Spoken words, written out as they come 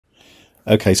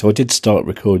Okay, so I did start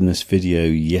recording this video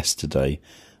yesterday,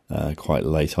 quite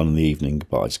late on in the evening,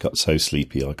 but I just got so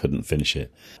sleepy I couldn't finish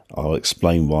it. I'll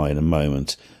explain why in a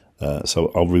moment.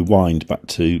 So I'll rewind back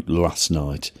to last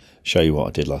night, show you what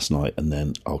I did last night, and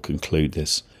then I'll conclude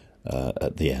this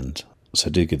at the end.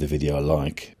 So do give the video a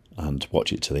like and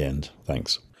watch it to the end.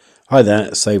 Thanks. Hi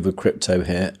there, Save with Crypto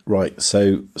here. Right,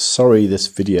 so sorry this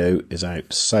video is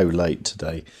out so late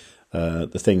today.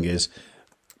 The thing is,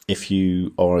 if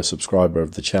you are a subscriber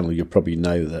of the channel, you probably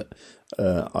know that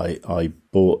I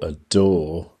bought a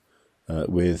door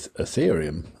with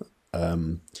Ethereum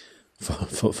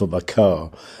for my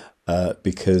car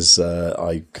because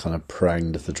I kind of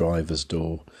pranged the driver's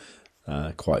door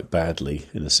quite badly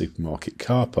in a supermarket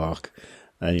car park.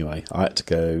 Anyway, I had to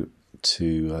go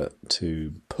to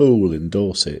Poole in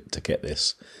Dorset to get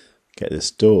this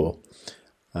door,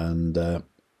 and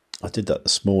I did that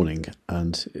this morning,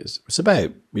 and it's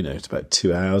about it's about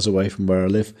 2 hours away from where I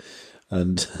live,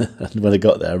 and and when I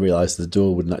got there, I realised the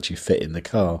door wouldn't actually fit in the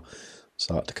car,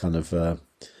 so I had to kind of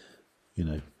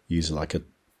use like a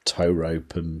tow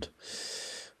rope and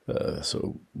sort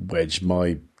of wedge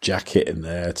my jacket in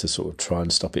there to sort of try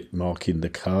and stop it marking the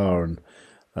car,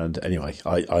 and anyway,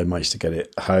 I managed to get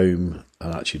it home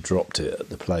and actually dropped it at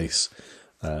the place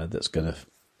that's going to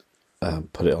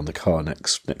put it on the car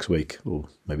next week, or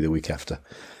maybe the week after.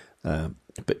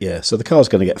 But yeah, so the car's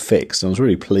going to get fixed. And I was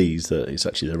really pleased that it's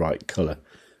actually the right colour,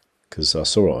 because I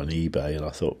saw it on eBay and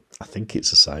I thought, I think it's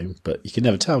the same, but you can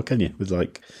never tell, can you? With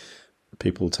like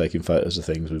people taking photos of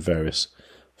things with various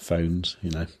phones,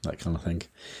 that kind of thing.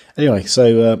 Anyway,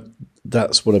 so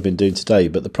that's what I've been doing today.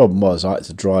 But the problem was I had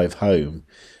to drive home,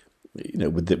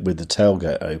 with the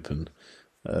tailgate open.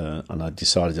 And I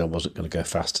decided I wasn't going to go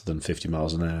faster than 50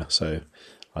 miles an hour, so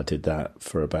I did that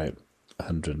for about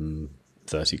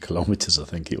 130 kilometres, I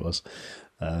think it was.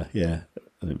 Yeah,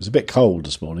 and it was a bit cold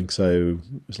this morning, so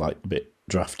it was like a bit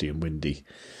drafty and windy.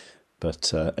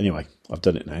 But anyway, I've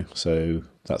done it now, so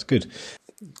that's good.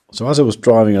 So as I was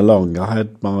driving along, I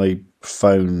had my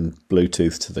phone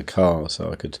Bluetooth to the car,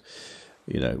 so I could,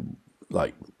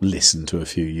 like listen to a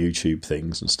few YouTube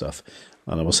things and stuff.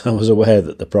 And I was aware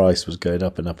that the price was going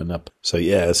up and up and up. So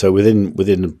yeah, so within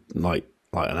like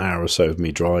an hour or so of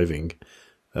me driving,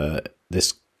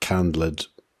 this candle had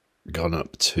gone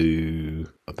up to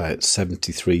about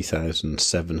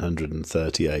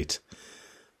 73,738.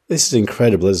 This is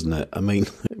incredible, isn't it? I mean,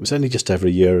 it was only just over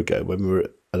a year ago when we were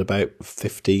at about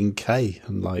 15k,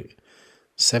 and like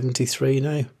 73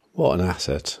 now. What an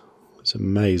asset! It's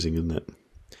amazing, isn't it?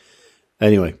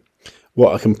 Anyway,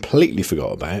 what I completely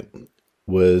forgot about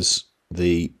was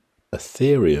the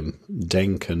Ethereum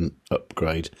Denken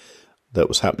upgrade that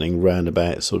was happening round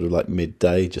about sort of like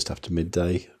midday, just after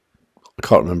midday. I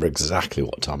can't remember exactly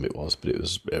what time it was, but it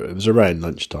was around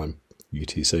lunchtime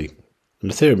UTC.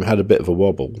 And Ethereum had a bit of a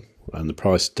wobble, and the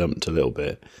price dumped a little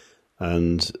bit,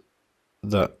 and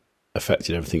that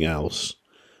affected everything else.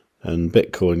 And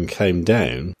Bitcoin came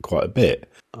down quite a bit.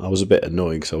 I was a bit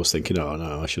annoyed because I was thinking, oh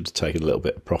no, I should have taken a little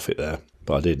bit of profit there,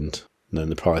 but I didn't. And then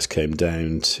the price came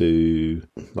down to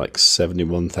like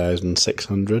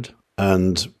 71,600.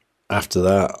 And after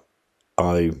that,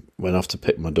 I went off to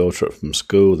pick my daughter up from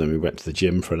school. Then we went to the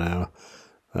gym for an hour.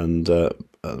 And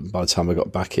by the time I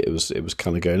got back, it was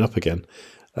kind of going up again.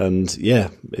 And yeah,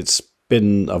 it's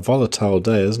been a volatile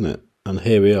day, hasn't it? And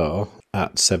here we are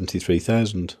at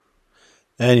 73,000.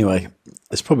 Anyway,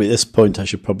 it's probably at this point I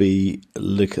should probably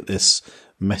look at this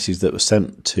message that was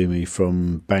sent to me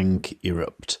from Bank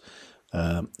Erupt.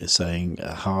 It's saying,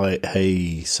 "Hi,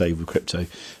 hey, Save with Crypto.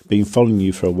 Been following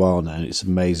you for a while now. It's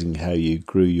amazing how you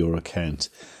grew your account.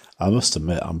 I must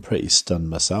admit, I'm pretty stunned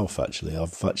myself. Actually,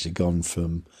 I've actually gone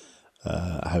from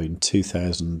having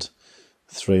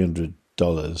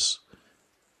 $2,300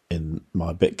 in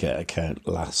my Bitget account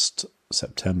last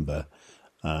September,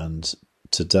 and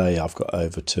today I've got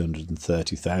over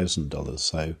 $230,000.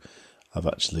 So I've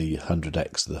actually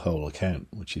 100X'd the whole account,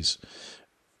 which is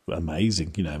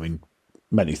amazing. I mean,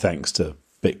 many thanks to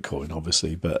Bitcoin,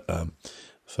 obviously, but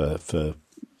for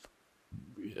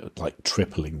like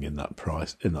tripling in that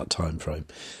price in that time frame.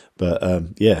 But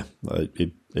yeah,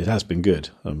 it has been good.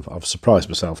 I've surprised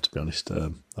myself, to be honest.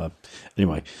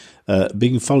 Anyway,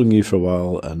 been following you for a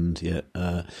while, and yeah,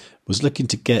 was looking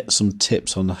to get some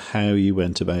tips on how you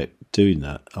went about doing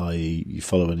that. I.e., you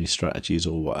follow any strategies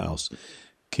or what else?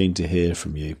 Keen to hear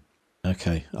from you.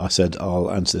 Okay, I said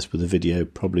I'll answer this with a video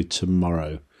probably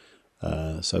tomorrow.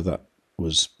 So that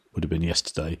would have been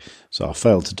yesterday. So I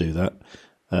failed to do that.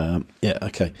 Yeah,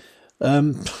 okay.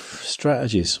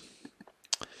 Strategies.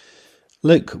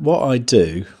 Look, what I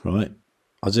do, right?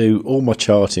 I do all my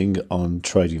charting on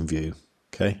TradingView.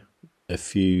 Okay,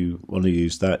 if you want to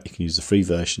use that, you can use the free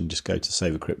version. Just go to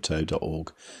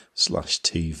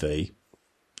savewith.crypto.org/TV.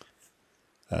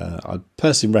 I'd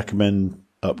personally recommend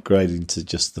upgrading to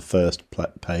just the first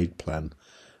paid plan,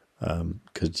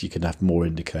 because you can have more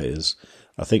indicators.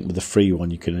 I think with the free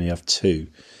one you can only have 2.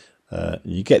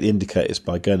 You get the indicators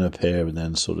by going up here and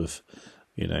then sort of,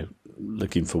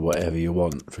 looking for whatever you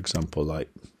want. For example, like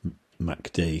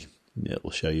MACD, it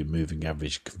will show you moving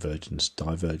average, convergence,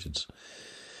 divergence.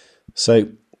 So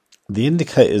the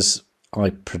indicators I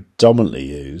predominantly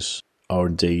use are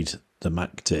indeed the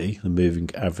MACD, the moving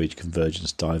average,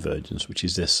 convergence, divergence, which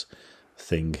is this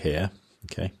thing here.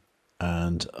 Okay,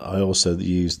 and I also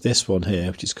use this one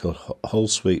here, which is called Whole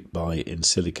Suite by In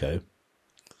Silico.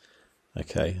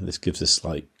 Okay, this gives this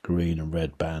like green and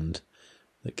red band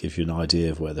that gives you an idea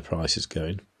of where the price is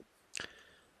going.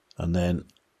 And then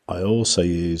I also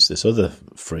use this other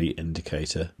free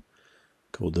indicator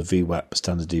called the VWAP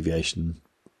Standard Deviation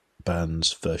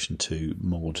Bands version 2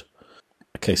 mod.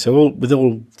 Okay, so with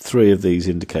all 3 of these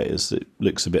indicators, it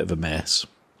looks a bit of a mess.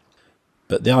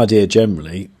 But the idea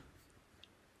generally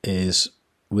is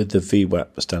with the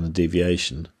VWAP Standard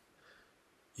Deviation,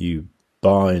 you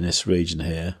buy in this region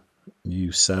here,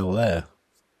 you sell there.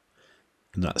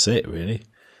 And that's it really.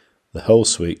 The whole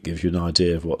suite gives you an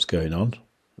idea of what's going on,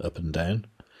 up and down.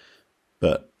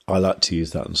 But I like to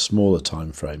use that in smaller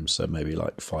time frames, so maybe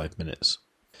like 5 minutes.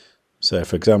 So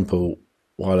for example,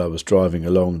 while I was driving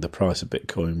along, the price of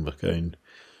Bitcoin was going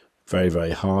very,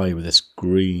 very high with this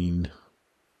green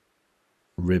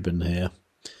ribbon here.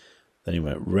 Then it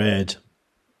went red.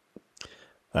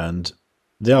 And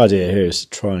the idea here is to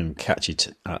try and catch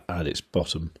it at its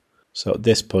bottom. So at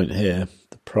this point here,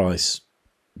 the price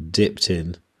dipped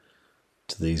in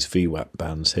to these VWAP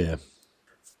bands here.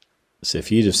 So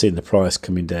if you'd have seen the price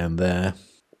coming down there,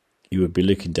 you would be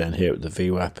looking down here at the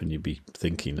VWAP and you'd be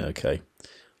thinking, okay,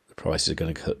 the prices are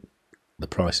going to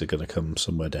come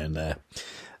somewhere down there.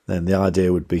 Then the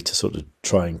idea would be to sort of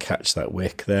try and catch that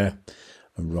wick there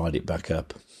and ride it back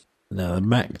up. Now the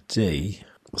MACD,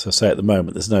 as I say, at the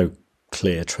moment there's no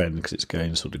clear trend because it's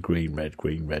going sort of green, red,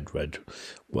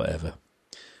 whatever.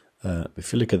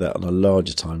 If you look at that on a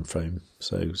larger time frame,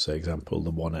 so say example the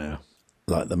 1 hour,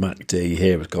 like the MACD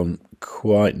here has gone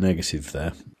quite negative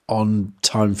there. On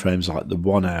time frames like the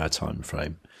 1 hour time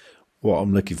frame, what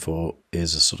I'm looking for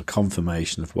is a sort of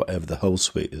confirmation of whatever the whole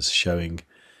suite is showing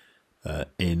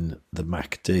in the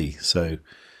MACD. So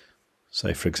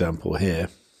say for example here,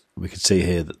 we could see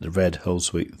here that the red whole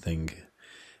suite thing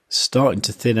is starting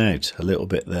to thin out a little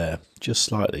bit there, just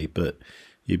slightly, but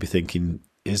you'd be thinking,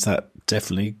 is that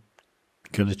definitely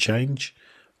going to change,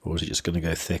 or is it just going to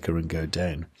go thicker and go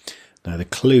down? Now the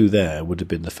clue there would have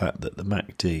been the fact that the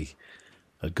MACD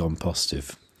had gone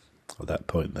positive at that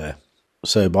point there.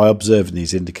 So by observing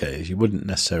these indicators, you wouldn't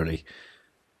necessarily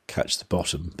catch the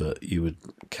bottom, but you would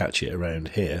catch it around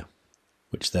here,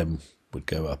 which then would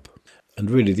go up. And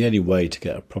really the only way to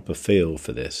get a proper feel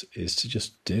for this is to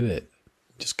just do it.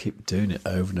 Just keep doing it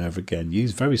over and over again.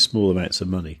 Use very small amounts of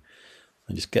money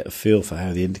and just get a feel for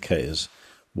how the indicators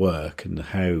work and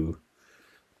how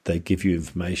they give you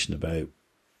information about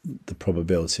the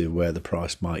probability of where the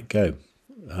price might go.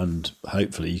 And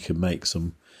hopefully you can make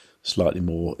some slightly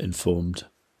more informed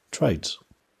trades.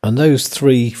 And those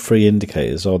 3 free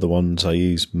indicators are the ones I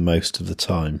use most of the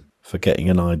time for getting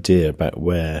an idea about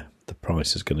where the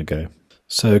price is going to go.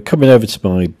 So coming over to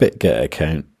my Bitget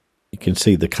account, you can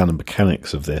see the kind of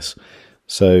mechanics of this.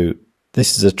 So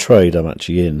this is a trade I'm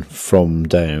actually in from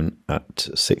down at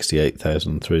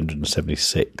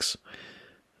 68,376.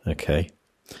 Okay.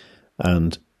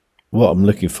 And what I'm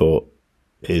looking for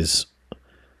is,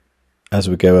 as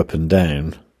we go up and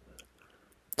down,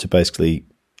 to basically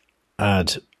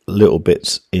add little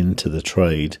bits into the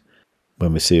trade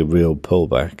when we see a real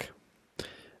pullback.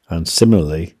 And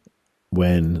similarly,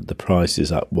 when the price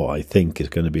is at what I think is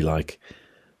going to be like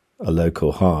a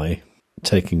local high,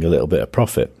 taking a little bit of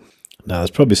profit. Now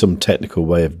there's probably some technical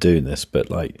way of doing this,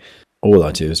 but like all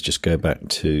I do is just go back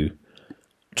to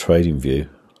trading view.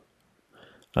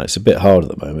 Now, it's a bit hard at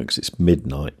the moment because it's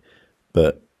midnight,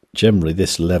 but generally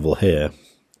this level here,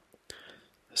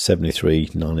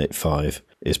 73,985,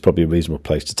 is probably a reasonable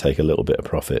place to take a little bit of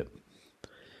profit.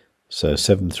 So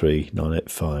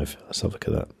 73,985, let's have a look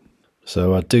at that.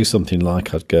 So I'd do something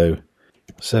like, I'd go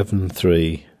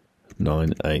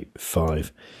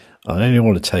 73,985. I only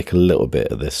want to take a little bit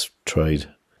of this trade,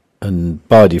 and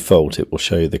by default it will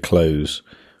show you the close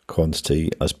quantity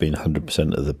as being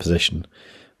 100% of the position,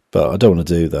 but I don't want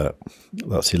to do that.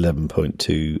 That's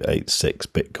 11.286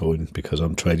 Bitcoin because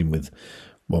I'm trading with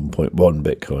 1.1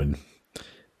 Bitcoin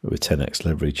with 10x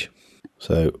leverage.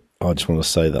 So I just want to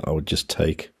say that I would just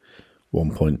take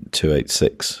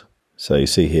 1.286. So you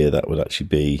see here that would actually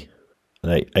be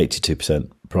an 82%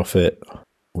 profit,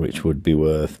 which would be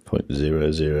worth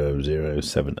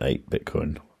 0.00078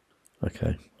 Bitcoin.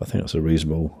 Okay, I think that's a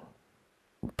reasonable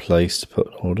place to put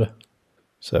an order.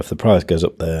 So if the price goes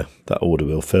up there, that order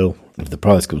will fill. If the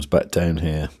price comes back down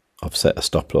here, I've set a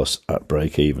stop loss at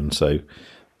break even, so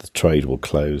the trade will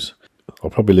close.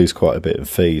 I'll probably lose quite a bit in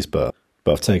fees, but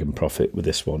I've taken profit with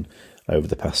this one over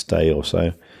the past day or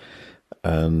so,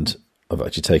 and I've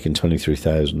actually taken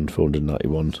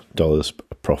 $23,491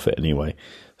 profit anyway.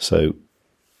 So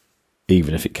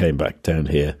even if it came back down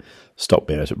here, stopped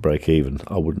me out at break even,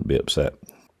 I wouldn't be upset.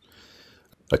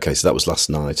 Okay, so that was last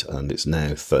night, and it's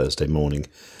now Thursday morning.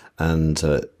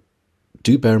 And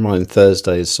do bear in mind,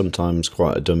 Thursday is sometimes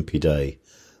quite a dumpy day,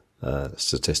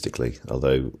 statistically,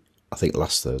 although I think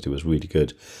last Thursday was really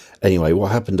good. Anyway,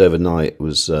 what happened overnight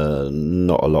was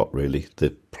not a lot, really.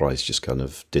 The price just kind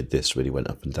of did this, really went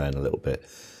up and down a little bit.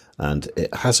 And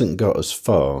it hasn't got as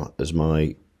far as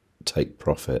my take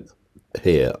profit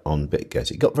here on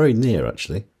Bitget. It got very near,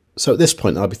 actually. So at this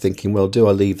point, I'd be thinking, well, do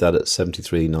I leave that at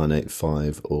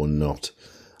 73,985 or not?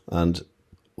 And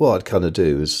what I'd kind of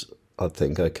do is I'd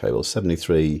think, okay, well,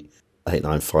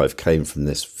 73,895 came from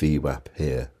this VWAP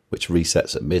here, which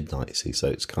resets at midnight, see, so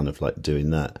it's kind of like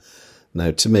doing that.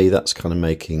 Now, to me, that's kind of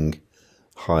making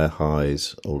higher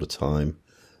highs all the time.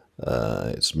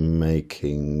 It's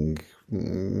making,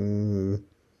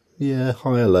 yeah,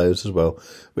 higher lows as well,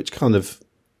 which kind of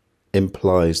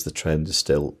implies the trend is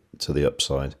still to the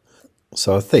upside.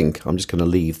 So I think I'm just going to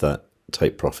leave that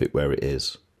take profit where it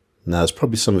is. Now, there's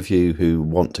probably some of you who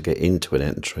want to get into an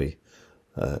entry,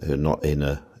 who are not in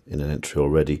an entry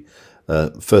already.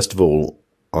 First of all,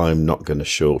 I'm not going to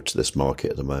short this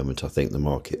market at the moment. I think the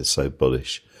market is so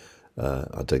bullish.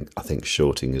 I think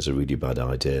shorting is a really bad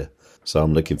idea. So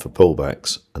I'm looking for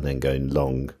pullbacks and then going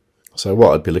long. So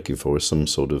what I'd be looking for is some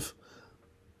sort of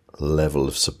level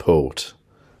of support.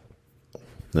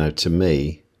 Now, to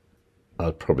me,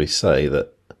 I'd probably say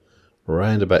that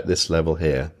around about this level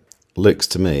here looks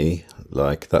to me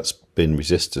like that's been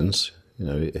resistance. You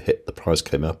know, it hit, the price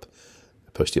came up,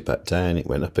 pushed it back down, it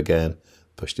went up again,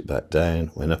 pushed it back down,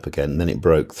 went up again, and then it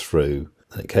broke through,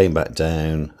 and it came back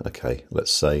down. Okay,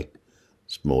 let's say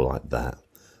it's more like that.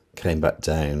 Came back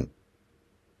down.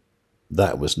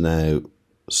 That was now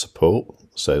support,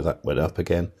 so that went up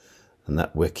again, and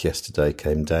that wick yesterday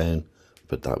came down,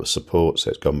 but that was support, so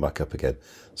it's gone back up again.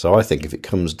 So I think if it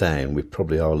comes down, we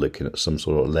probably are looking at some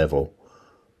sort of level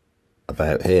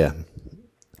about here.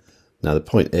 Now, the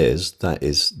point is, that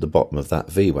is the bottom of that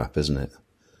VWAP, isn't it?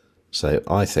 So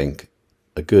I think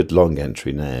a good long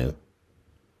entry now,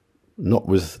 not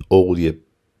with all your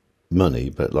money,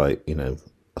 but like, you know,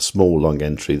 a small long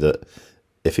entry that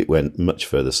if it went much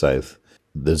further south,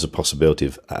 there's a possibility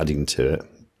of adding to it,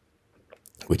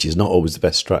 which is not always the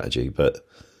best strategy, but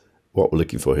what we're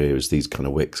looking for here is these kind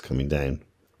of wicks coming down.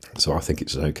 So I think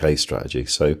it's an okay strategy.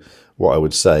 So what I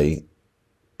would say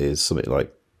is something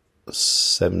like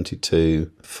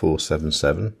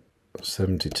 72,477.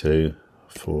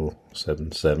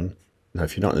 72,477. Now,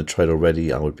 if you're not in a trade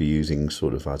already, I would be using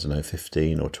sort of, I don't know,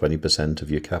 15 or 20%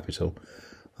 of your capital.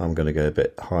 I'm going to go a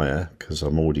bit higher because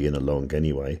I'm already in a long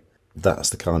anyway. That's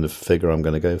the kind of figure I'm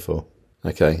going to go for.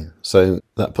 Okay, so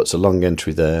that puts a long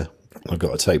entry there. I've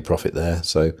got to take profit there.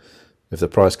 So if the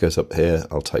price goes up here,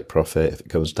 I'll take profit. If it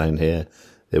comes down here,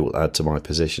 it will add to my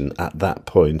position. At that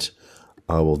point,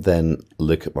 I will then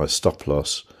look at my stop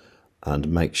loss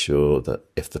and make sure that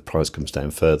if the price comes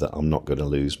down further, I'm not going to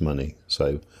lose money.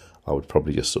 So I would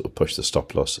probably just sort of push the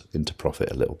stop loss into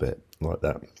profit a little bit like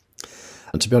that.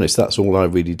 And to be honest, that's all I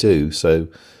really do. So,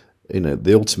 you know,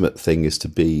 the ultimate thing is to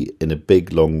be in a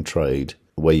big long trade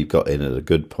where you've got in at a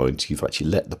good point. You've actually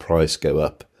let the price go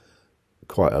up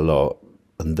quite a lot,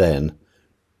 and then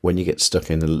when you get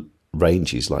stuck in the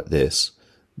ranges like this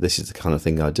is the kind of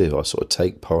thing I do. I sort of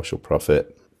take partial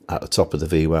profit at the top of the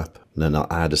VWAP, and then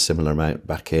I'll add a similar amount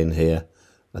back in here.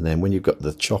 And then when you've got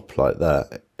the chop like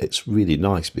that, it's really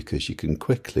nice because you can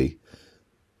quickly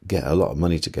get a lot of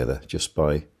money together just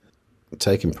by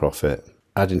taking profit,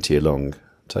 adding to your long,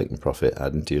 taking profit,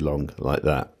 adding to your long, like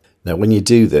that. Now, when you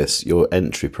do this, your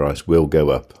entry price will go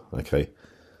up, okay?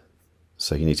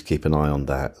 So you need to keep an eye on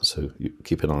that. So you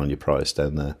keep an eye on your price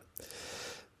down there.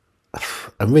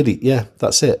 And really, yeah,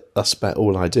 that's it. That's about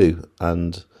all I do.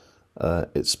 And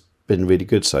it's been really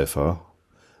good so far.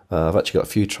 I've actually got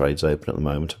a few trades open at the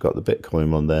moment. I've got the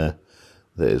Bitcoin one there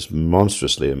that is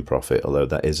monstrously in profit, although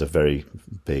that is a very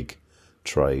big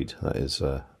trade. That is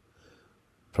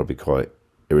probably quite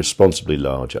irresponsibly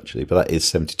large actually, but that is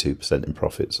 72% in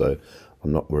profit, so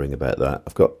I'm not worrying about that.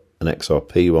 I've got an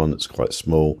XRP one that's quite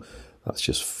small. That's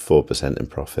just 4% in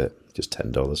profit, just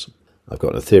 $10. I've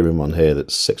got an Ethereum one here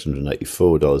that's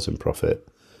 $684 in profit,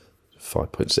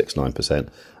 5.69%.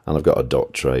 And I've got a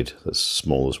dot trade that's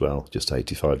small as well, just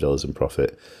 $85 in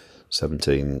profit,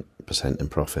 17% in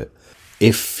profit.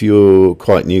 If you're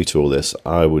quite new to all this,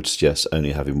 I would suggest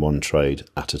only having one trade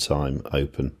at a time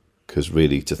open, because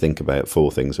really to think about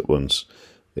 4 things at once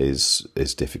is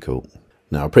difficult.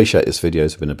 Now, I appreciate this video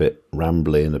has been a bit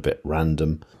rambly and a bit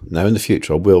random. Now, in the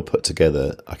future, I will put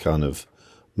together a kind of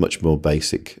much more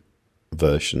basic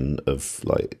version of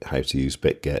like how to use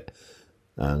Bitget,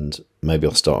 and maybe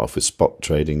I'll start off with spot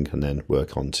trading and then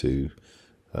work on to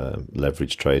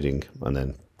leverage trading, and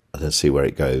then see where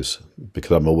it goes,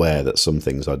 because I'm aware that some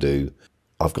things I do,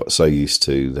 I've got so used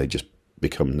to, they just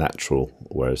become natural,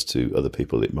 whereas to other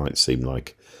people it might seem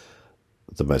like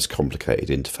the most complicated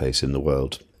interface in the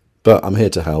world. But I'm here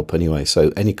to help anyway,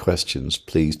 so any questions,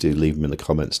 please do leave them in the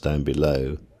comments down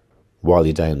below. While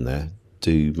you're down there,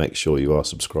 do make sure you are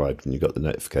subscribed and you've got the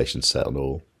notifications set on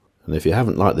all. And if you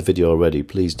haven't liked the video already,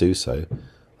 please do so.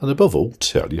 And above all,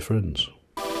 tell your friends.